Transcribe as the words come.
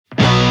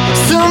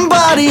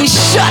Somebody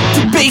shut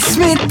the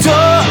basement door,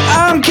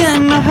 I'm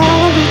getting a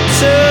heart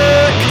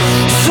attack.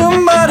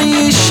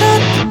 Somebody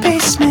shut the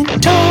basement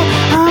door,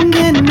 I'm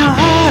getting a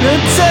heart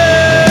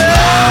attack.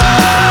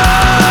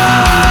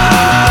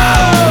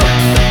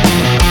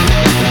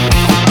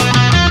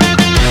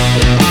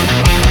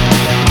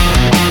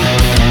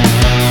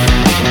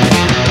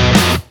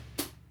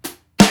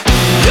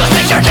 You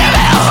think you're giving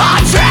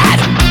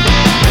 100?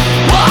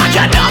 Well, I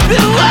got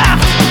nothing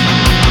left.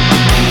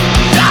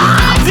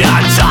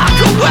 Don't talk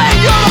away,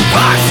 you're the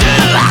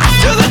person last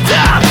to the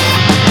death.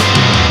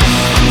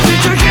 You think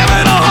you're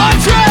giving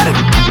 100?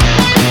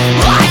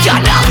 Well, I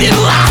got nothing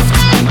left.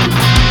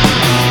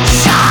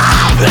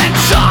 Stop and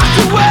talk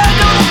away,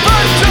 you're the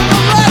first to the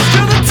last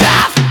to the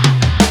death.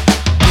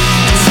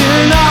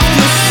 Turn off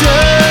the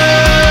surge.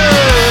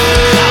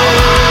 Turn off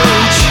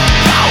the surge.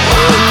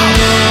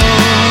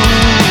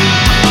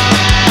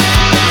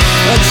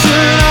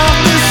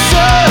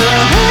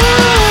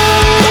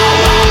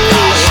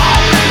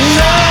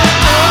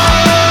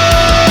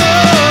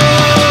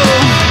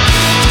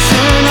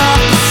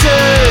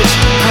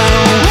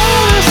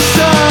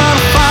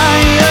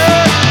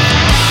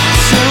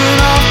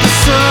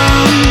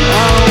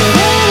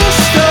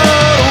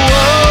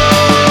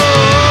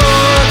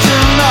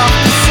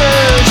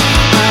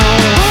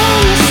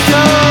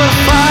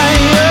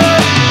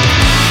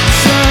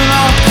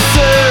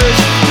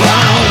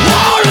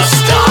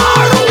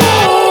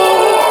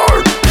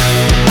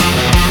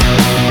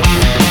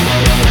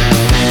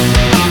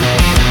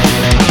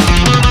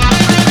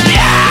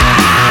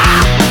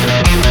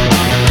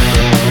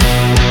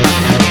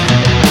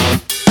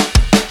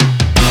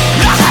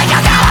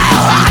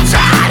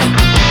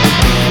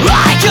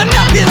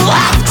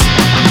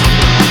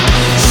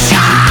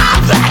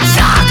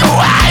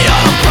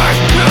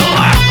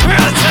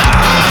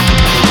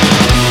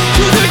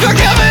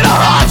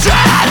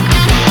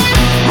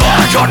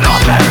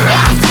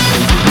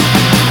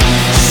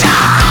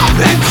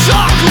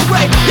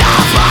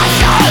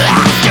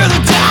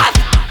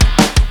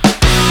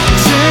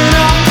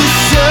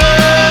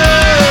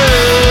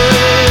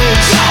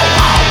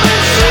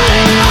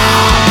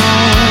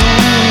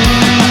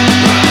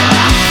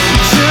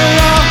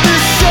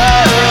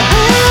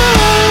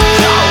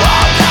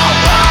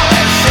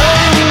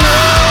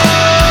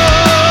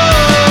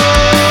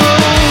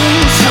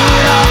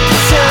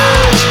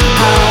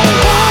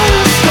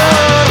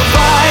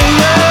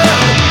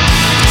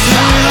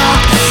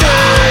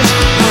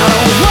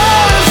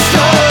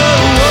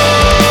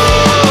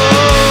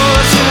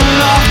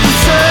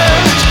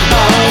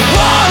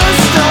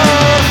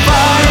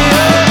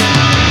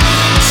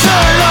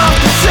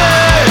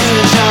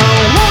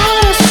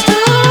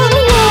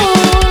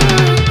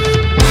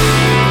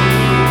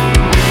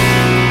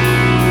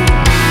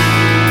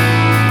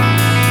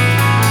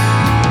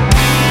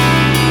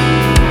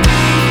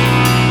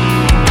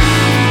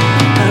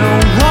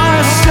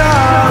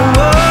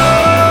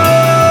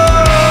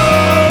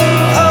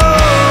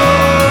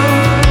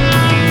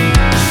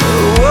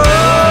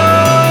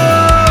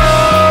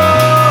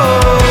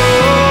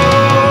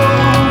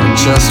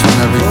 Just when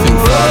everything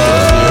thought